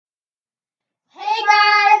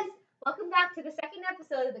back to the second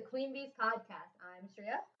episode of the Queen Bees podcast. I'm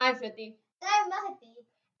Shreya. I'm 50. I'm Mahati.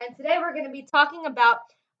 And today we're going to be talking about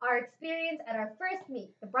our experience at our first meet,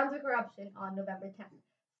 the Brunswick Eruption, on November 10th.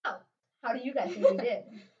 So, how do you guys think we did?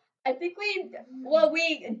 I think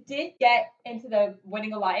we did get into the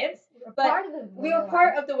winning alliance, but we were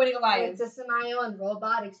part of the winning alliance. With Systemayo and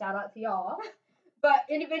Robotics, shout out to y'all. But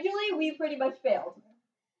individually, we pretty much failed.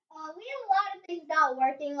 We had a lot of things not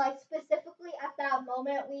working. Like specifically at that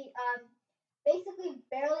moment, we basically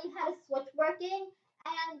barely had a switch working.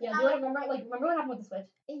 And Yeah, do you remember what happened with the Switch?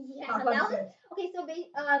 Yeah, Our that was competition. okay. So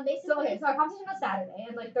So basically, our competition was Saturday,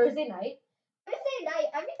 and Thursday night. Thursday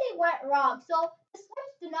night, everything went wrong. So the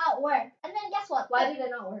switch did not work. And then guess what? Why did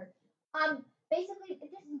it not work? Basically, it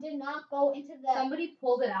just did not go into the. Somebody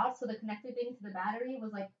pulled it out, so the connected thing to the battery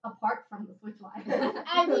was apart from the Switch line.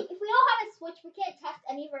 And if we don't have a switch, we can't test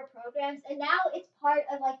any of our programs. And now it's part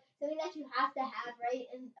of something that you have to have, right?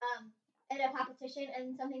 In a competition,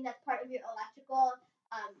 and something that's part of your electrical.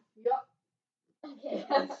 Yup. Okay.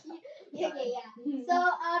 yeah. So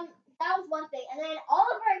that was one thing, and then all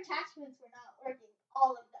of our attachments were not working.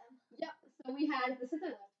 All of them. Yep. So we had the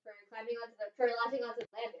scissor lift for latching onto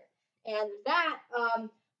the lander, and that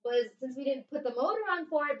was since we didn't put the motor on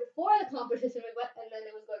for it before the competition, and then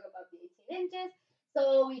it was going above the 18 inches,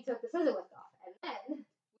 so we took the scissor lift off, and then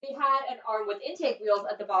we had an arm with intake wheels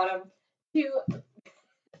at the bottom to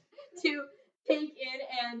take in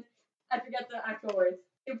and I forget the actual words.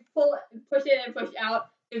 To push in and push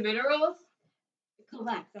out the minerals.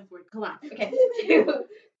 Collect. That's the word. Collect. Okay. To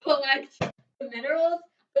collect the minerals,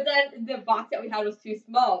 but then the box that we had was too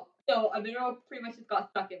small, so a mineral pretty much just got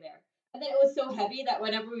stuck in there. And then it was so heavy that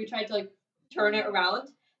whenever we tried to turn it around,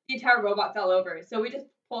 the entire robot fell over. So we just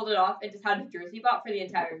pulled it off and just had a jersey bot for the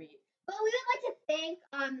entire meet. But we would like to thank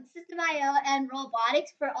Systemayo and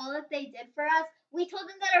Robotics for all that they did for us. We told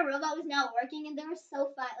them that our robot was not working, and they were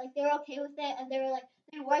so fun. They were okay with it, and they were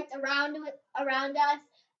they worked around us,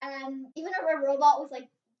 and even if our robot was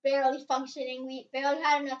barely functioning, we barely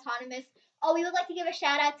had an autonomous. Oh, we would like to give a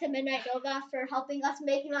shout out to Midnight Nova for helping us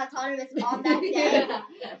make an autonomous on that day.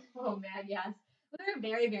 Oh man, yes. We were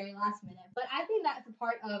very, very last minute, but I think that's a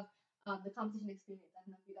part of the competition experience. I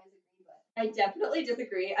don't know if you guys agree, but I definitely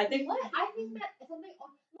disagree. I think that something.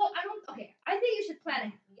 Well, I don't. Okay, I think you should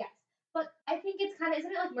plan ahead. Yes, but I think it's kind of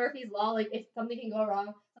isn't it like Murphy's law? If something can go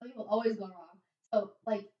wrong, something will always go wrong. So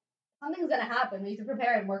something's gonna happen. We need to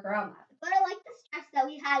prepare and work around that. But I like the stress that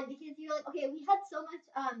we had because you're okay. We had so much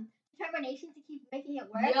determination to keep making it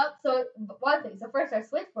work. Yep. So one thing. So first our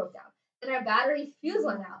switch broke down, then our battery fuse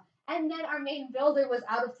went out, and then our main builder was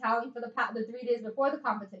out of town for the 3 days before the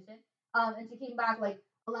competition. And she came back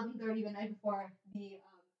 11:30 the night before the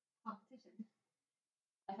competition.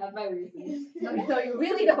 I have my reasons. No, you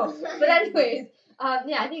really don't. But anyways,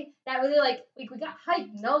 yeah, I think that really we got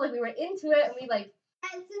hyped, we were into it, and we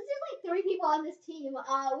And since there's 3 people on this team, we were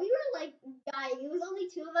dying. It was only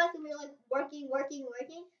 2 of us, and we were working.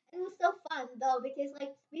 And it was so fun though because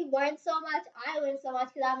we learned so much. I learned so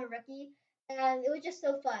much because I'm a rookie, and it was just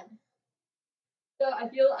so fun. So I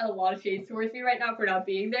feel a lot of shade towards me right now for not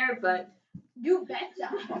being there, but you betcha.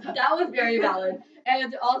 That was very valid.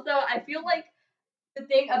 And also, I feel the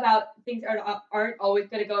thing about things aren't always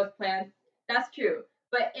going to go as planned. That's true,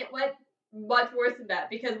 but it went much worse than that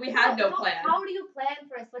because we had no plan. How do you plan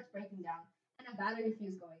for a switch breaking down and a battery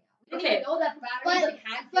fuse going out? We Okay, didn't know that batteries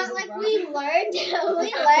we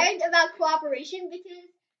learned about cooperation because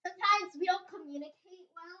sometimes we don't communicate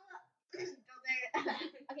well.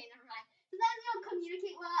 Okay, never mind. Sometimes we don't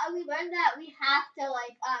communicate well, and we learned that we have to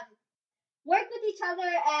work with each other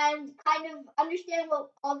and kind of understand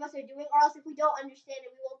what all of us are doing, or else if we don't understand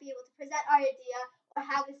it, we won't be able to present our idea or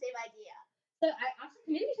have the same idea. So actually,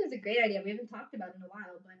 communication is a great idea. We haven't talked about it in a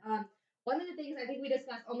while, but one of the things I think we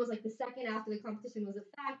discussed almost the second after the competition was the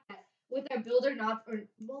fact that with our builder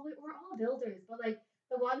we're all builders, but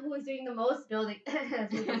the one who was doing the most building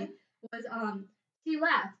was she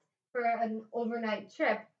left for an overnight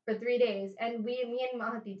trip for 3 days, and me and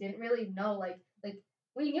Mahati didn't really know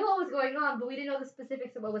we knew what was going on, but we didn't know the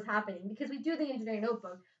specifics of what was happening because we do the engineering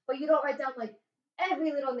notebook, but you don't write down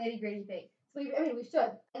every little nitty gritty thing. So we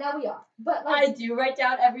should, and now we are. But I do write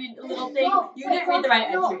down every little thing. You didn't read the right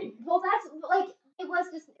entry. Well, that's it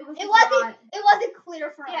wasn't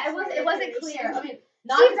clear for us. Yeah, it wasn't clear. I mean,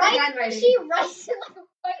 she writes in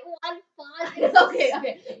one font. Okay,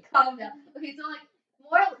 calm down. Okay, so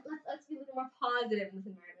let's be a little more positive in this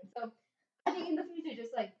environment. So I think in the future,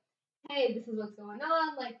 just hey, this is what's going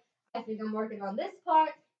on. I think I'm working on this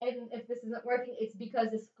part, and if this isn't working, it's because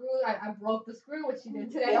the screw. I broke the screw, which she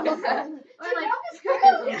did today. She broke the screw.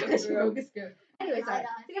 Yeah, she broke the screw. Anyway, sorry.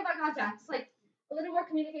 Eye-to-eye. Think about contracts, like a little more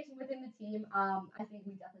communication within the team. I think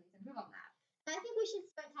we definitely need to improve on that. I think we should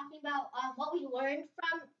start talking about what we learned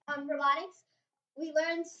from robotics. We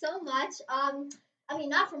learned so much. I mean,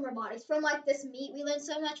 not from robotics, from like this meet. We learned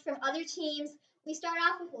so much from other teams. We started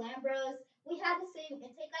off with Lambros. We had the same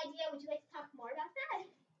intake idea. Would you like to talk more about that?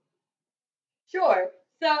 Sure.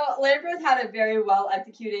 So Lambros had a very well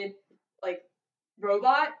executed like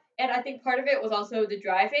robot, and I think part of it was also the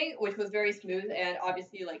driving, which was very smooth and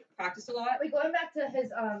obviously like practiced a lot. Wait, going back to his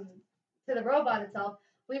to the robot itself,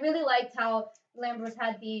 we really liked how Lambros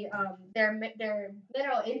had the their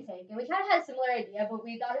mineral intake, and we kind of had a similar idea, but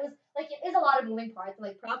we thought it was like it is a lot of moving parts.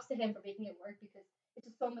 Like props to him for making it work because it's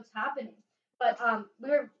just so much happening. But we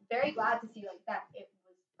were very glad to see like that it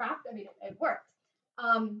was I mean, it worked.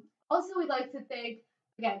 Also, we'd like to thank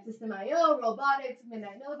again System.io, Robotics,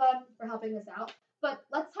 Midnight Nova for helping us out. But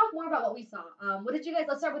let's talk more about what we saw. What did you guys?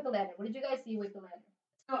 Let's start with the lander. What did you guys see with the lander?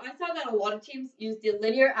 So I saw that a lot of teams used the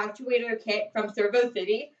linear actuator kit from Servo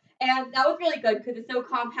City, and that was really good because it's so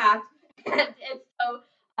compact and it's so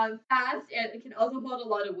fast, and it can also hold a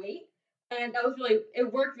lot of weight. And that was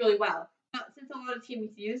it worked really well. But since a lot of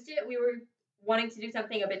teams used it, we were wanting to do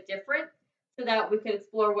something a bit different so that we could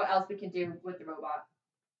explore what else we can do with the robot.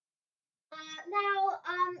 Now,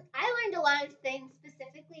 I learned a lot of things.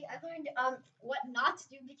 Specifically, I learned what not to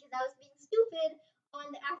do because I was being stupid on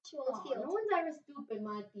the actual field. No one's ever stupid,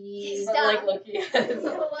 Mati. Stop. Like Loki.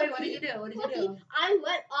 What did you do? What did you Lucky, do? I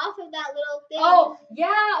went off of that little thing. Oh,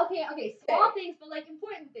 yeah, okay. Small things, but like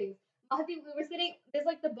important things. Mati, we were sitting, there's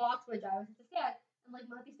like the box where Jai was at the stand, and like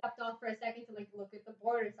Mati stepped off for a second to like look at the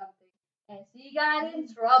board or something. And she got in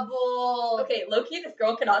trouble. Okay, Loki, this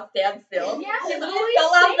girl cannot stand still. Yeah, She she's literally always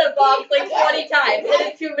fell out of the box like shaking. 20 times in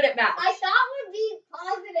a 2-minute match. I thought we'd be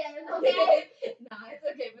positive, okay? Nah, it's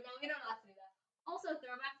okay, but no, we don't have to do that. Also,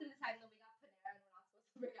 throwback to the time that we got Panera and we're not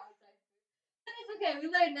supposed to bring outside food. But it's okay, we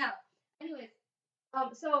learned now. Anyways,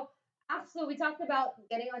 so we talked about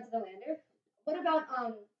getting onto the lander. What about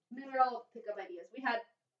mineral pickup ideas? We had,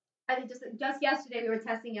 I think just yesterday we were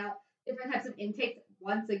testing out different types of intakes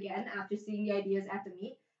once again after seeing the ideas at the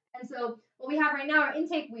meet. And so what we have right now are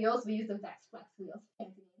intake wheels. We use them as flex wheels.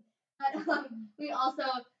 Fancy name. But we also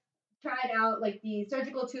tried out like the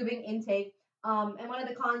surgical tubing intake. And one of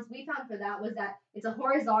the cons we found for that was that it's a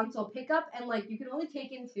horizontal pickup and like you can only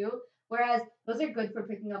take in 2, whereas those are good for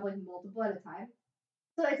picking up like multiple at a time.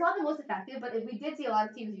 So it's not the most effective, but we did see a lot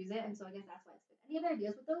of teams use it, and so I guess that's why it's good. Any other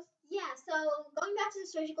ideas with those? Yeah, so going back to the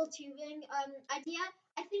surgical tubing idea,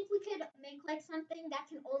 I think we could make like something that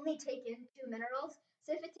can only take in 2 minerals.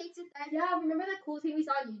 So if it takes it then Yeah, remember that cool thing we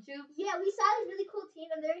saw on YouTube? yeah, we saw this really cool team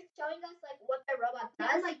and they're showing us like what their robot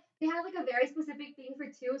Yeah, does. like they have like a very specific thing for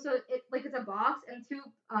 2, so it like it's a box and 2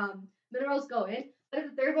 minerals go in, but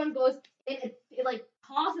if the third one goes in, it like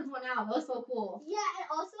tosses one out. That was so cool. Yeah, and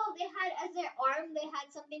also they had as their arm, they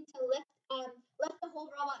had something to lift the whole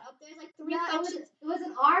robot up. There's like 3 functions. It was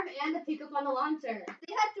an arm and a pickup on the launcher.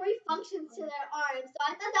 They had 3 functions to their arm, so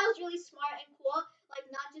I thought that was really smart and cool. Like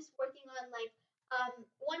not just working on like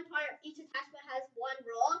one part. Each attachment has one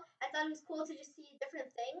role. I thought it was cool to just see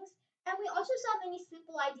different things. And we also saw many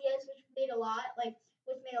simple ideas, which made a lot.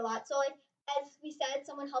 So like as we said,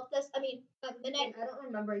 someone helped us. I mean, Midnight. I don't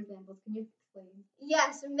remember examples. Can you explain?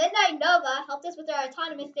 Yes, Midnight Nova helped us with our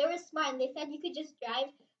autonomous. They were smart and they said you could just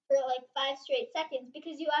drive for like 5 straight seconds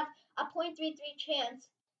because you have a 0.33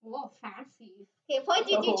 chance. Whoa, fancy. Okay,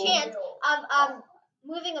 0.33 chance of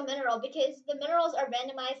moving a mineral because the minerals are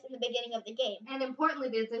randomized in the beginning of the game. And importantly,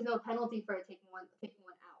 there's no penalty for taking one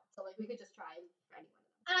out. So like we could just try for any one of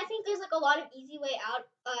them. And I think there's like a lot of easy way out,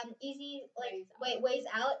 ways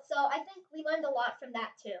out. So I think we learned a lot from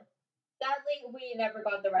that too. Sadly, we never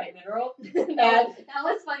got the right mineral. And that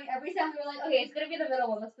was funny. Every time we were like, okay, it's gonna be the middle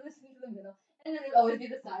one. Let's do this into the middle, and then it would always be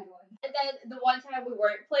the side one. And then the one time we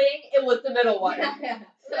weren't playing, it was the middle one. Yeah.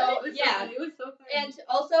 So, It was yeah. it was so funny. And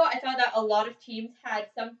also, I found that a lot of teams had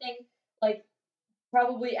something like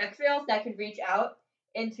probably X-rails that could reach out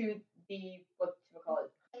into the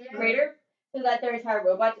crater, so that their entire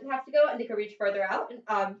robot didn't have to go and they could reach further out.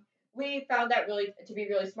 And we found that to be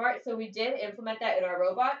really smart, so we did implement that in our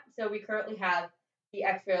robot. So we currently have the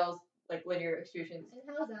X-rails like linear extrusions. And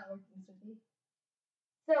how's that working, Sophie?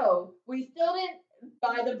 So we still didn't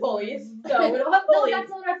buy the pulleys, so we don't have No, pulleys. that's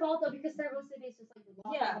not our fault though, because Servo City is just like the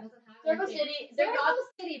law. Yeah. It doesn't have Servo anything. City, they're not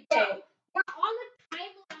City, okay. We're on the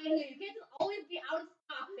timeline here. You can't just always be out of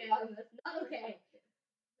stock, man. That's not okay.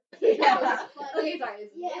 Yeah. Okay,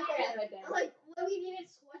 sorry. Yeah, Right there. Like when we needed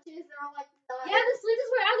switches, they're all like Yeah, the switches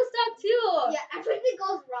were out of stock too. yeah, everything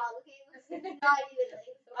goes wrong. Okay, Not even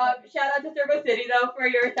like. Shout out to Turbo City though for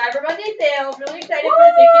your Cyber Monday sale. Really excited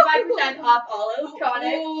for 65% off all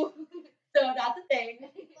electronics. Ooh. So that's a thing.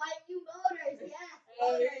 Buy new motors, yes.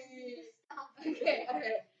 Motors. Stop. Okay.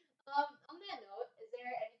 On that note, is there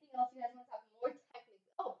anything else you guys want to talk more technically?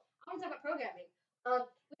 Oh, I want to talk about programming. I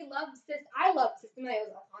love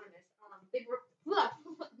System.io's Autonomous. They were, oh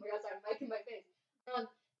my god, sorry, mic in my face.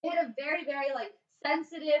 They had a very, very like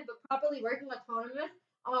sensitive but properly working autonomous.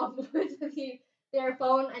 With their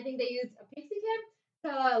phone, I think they used a Pixie Cam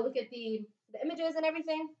to look at the images and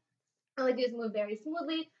everything. All they do is move very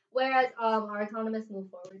smoothly, whereas our autonomous move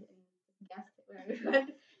forward and guess where we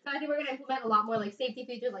went. So I think we're gonna implement a lot more like safety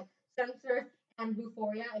features like sensors and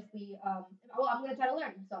Vuforia if we well I'm gonna try to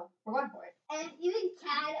learn, so we're going for it. And even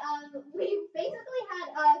CAD, we basically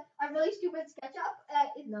had a really stupid SketchUp.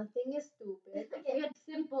 Nothing is stupid. Okay. It's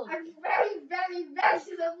simple. A very, very, very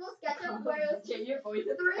simple SketchUp where it was Get your voice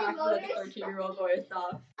is Three cracked like a motors. 13-year-old voice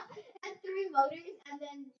off. had 3 motors, and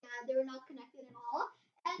then they were not connected at all.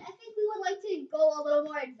 And I think we would like to go a little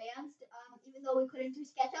more advanced, even though we couldn't do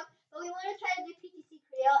SketchUp. But we want to try to do PTC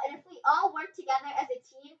Creo, and if we all work together as a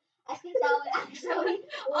team, I think that would actually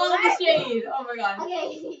All work. the shade. Oh my god.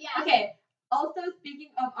 Okay, yeah. Okay. Also,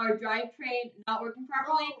 speaking of our drivetrain not working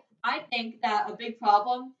properly, I think that a big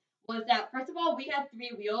problem was that first of all we had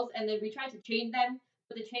 3 wheels, and then we tried to chain them,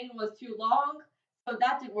 but the chain was too long, so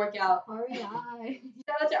that didn't work out. REI.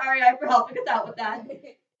 Shout out to REI for helping us out with that.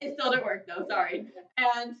 It still didn't work though, sorry.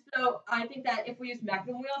 And so I think that if we use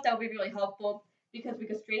Mechlin wheels, that would be really helpful because we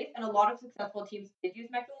could strafe, and a lot of successful teams did use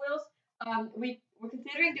Mechlin wheels. We were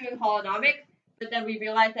considering doing holonomic, but then we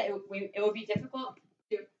realized that it would be difficult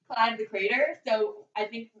to climb the crater. So I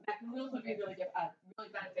think Mechlin wheels would be really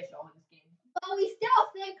beneficial in this game. But we still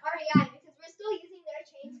think REI because we're still using their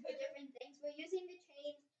chains for different things. We're using the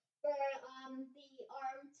chains for the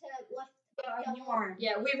arm to lift. New arm.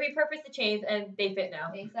 Yeah, we repurposed the chains and they fit now.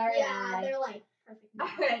 Thanks, REI. Yeah, they're like perfect.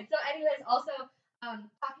 Alright, so anyways, also talking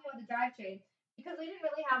about the drivetrain, because we didn't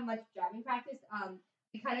really have much driving practice,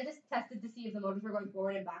 we kind of just tested to see if the motors were going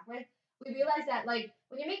forward and backward. We realized that like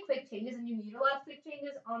when you make quick changes and you need a lot of quick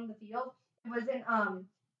changes on the field, it wasn't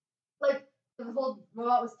like the whole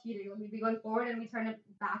robot was teetering. Like, we'd be going forward and we turn it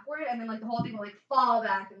backward, and then like the whole thing would like fall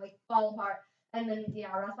back and like fall apart, and then yeah,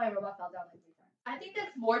 that's why robot fell down like 3 times. I think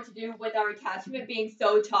that's more to do with our attachment being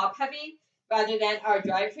so top heavy rather than our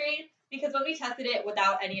drivetrain, because when we tested it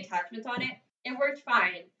without any attachments on it, it worked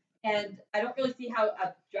fine. And I don't really see how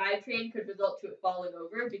a drivetrain could result to it falling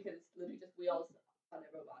over because it's literally just wheels on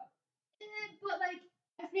a robot. But like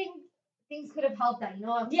I think things could have helped that, you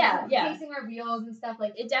know? Yeah. Casing our wheels and stuff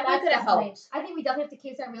like It definitely that's could have helped. I think we definitely have to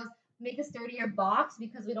case our wheels, make a sturdier box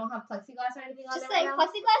because we don't have plexiglass or anything on Just there like right now.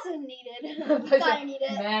 plexiglass is needed. You gotta need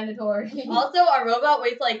it. Mandatory. Also, our robot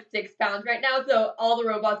weighs like 6 pounds right now, so all the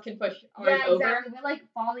robots can push ours over. Exactly. We're like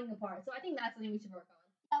falling apart. So I think that's something we should work on.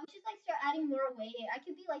 Yeah, we should like start adding more weight. It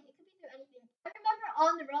could be through anything. I remember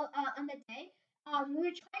on the road on the day, we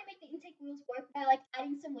were trying to make the intake wheels work by like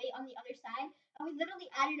adding some weight on the other side, and we literally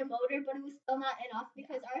added a motor, but it was still not enough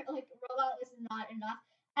because our like robot was not enough.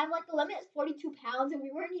 And like the limit is 42 pounds, and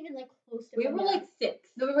we weren't even like close to. We were like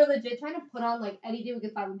 6. So we were legit trying to put on like anything we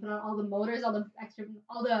could find. We put on all the motors, the X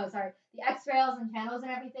rails and panels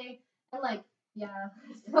and everything. And like, yeah.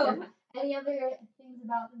 So any other things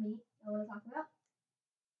about the meet I want to talk about?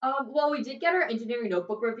 Well, we did get our engineering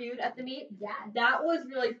notebook reviewed at the meet. Yeah. That was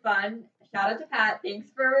really fun. Shout out to Pat. Thanks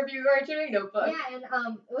for reviewing our engineering notebook. Yeah, and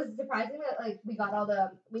it was surprising that like we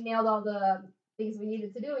nailed all the things we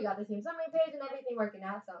needed to do. We got the team summary page and everything working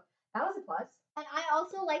out, so that was a plus. And I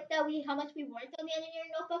also like that how much we worked on the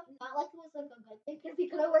engineering notebook. Not like it was like a good thing because we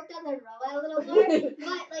could have worked on the robot a little more.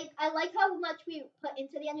 But like I like how much we put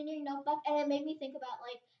into the engineering notebook, and it made me think about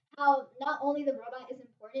like how not only the robot is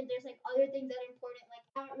important, there's like other things that are important like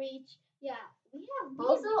outreach. Yeah, we have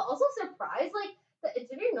Also surprised like the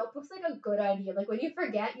engineering notebook's like a good idea. Like when you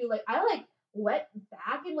forget, I went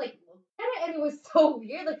back and like looked at it, and it was so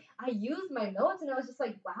weird. Like I used my notes, and I was just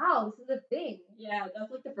like, wow, this is a thing. Yeah,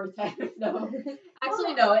 that's like the first time. No,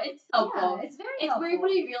 actually, no, it's helpful. Yeah, it's very It's helpful. weird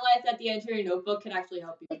when you realize that the engineering notebook can actually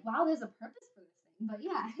help you. Like wow, there's a purpose for this thing. But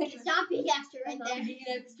yeah, Stop being extra right there. being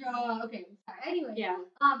extra. Okay, sorry. Anyway, Yeah.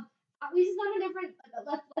 We just got a different.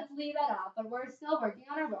 Let's leave that off. But we're still working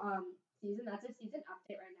on our season. That's our season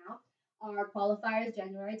update right now. Our qualifier is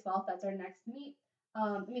January 12th. That's our next meet.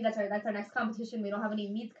 That's our next competition. We don't have any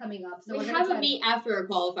meets coming up, so We we're have gonna a meet after a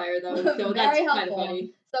qualifier though, so Very that's kind of helpful.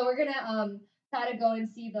 funny. So we're gonna try to go and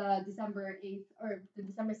see the December 8th or the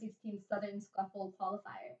December 16th Southern Scuffle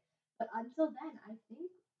qualifier. But until then, I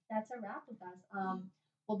think that's a wrap with us.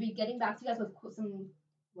 We'll be getting back to you guys with some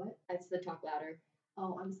What? That's the talk louder.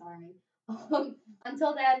 Oh, I'm sorry.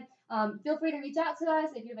 Until then, feel free to reach out to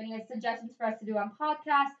us if you have any suggestions for us to do on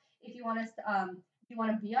podcasts. If you want us to, if you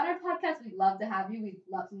want to be on our podcast, we'd love to have you. We'd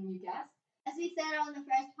love some new guests. As we said on the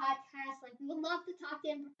first podcast, like we would love to talk to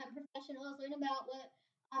professionals, learn about what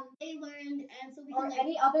they learned, and so we Or can like,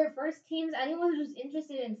 any other first teams, anyone who's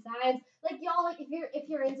interested in science. Like y'all, like if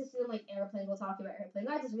you're interested in like airplanes, we'll talk about airplanes.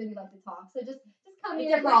 I just really like to talk, so just come It's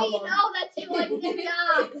here. a problem. we know that you like to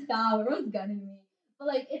talk. Stop, everyone's gunning me. But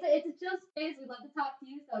like it's a chill space. We'd love to talk to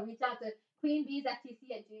you. So reach out to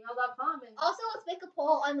queenbeesftc@gmail.com and Also, let's make a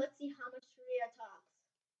poll and let's see how much Sharia talks.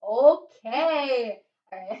 okay.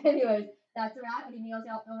 All right. Anyways, that's a wrap. Anything else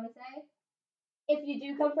y'all want to say? If you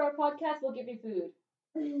do come for our podcast, we'll give you food.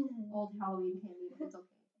 Old Halloween candy, but it's okay.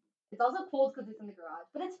 It's also cold because it's in the garage,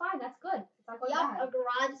 but it's fine. That's good. It's not going Yup, bad. a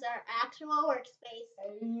garage is our actual workspace.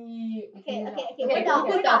 Hey, Okay, we're we're done.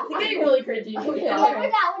 okay. We're done. It's getting really cringy. Okay. Yeah,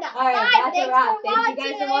 we're done. All right, Bye, that's a thanks wrap. for Thank you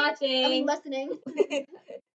guys for watching. watching. I mean, listening.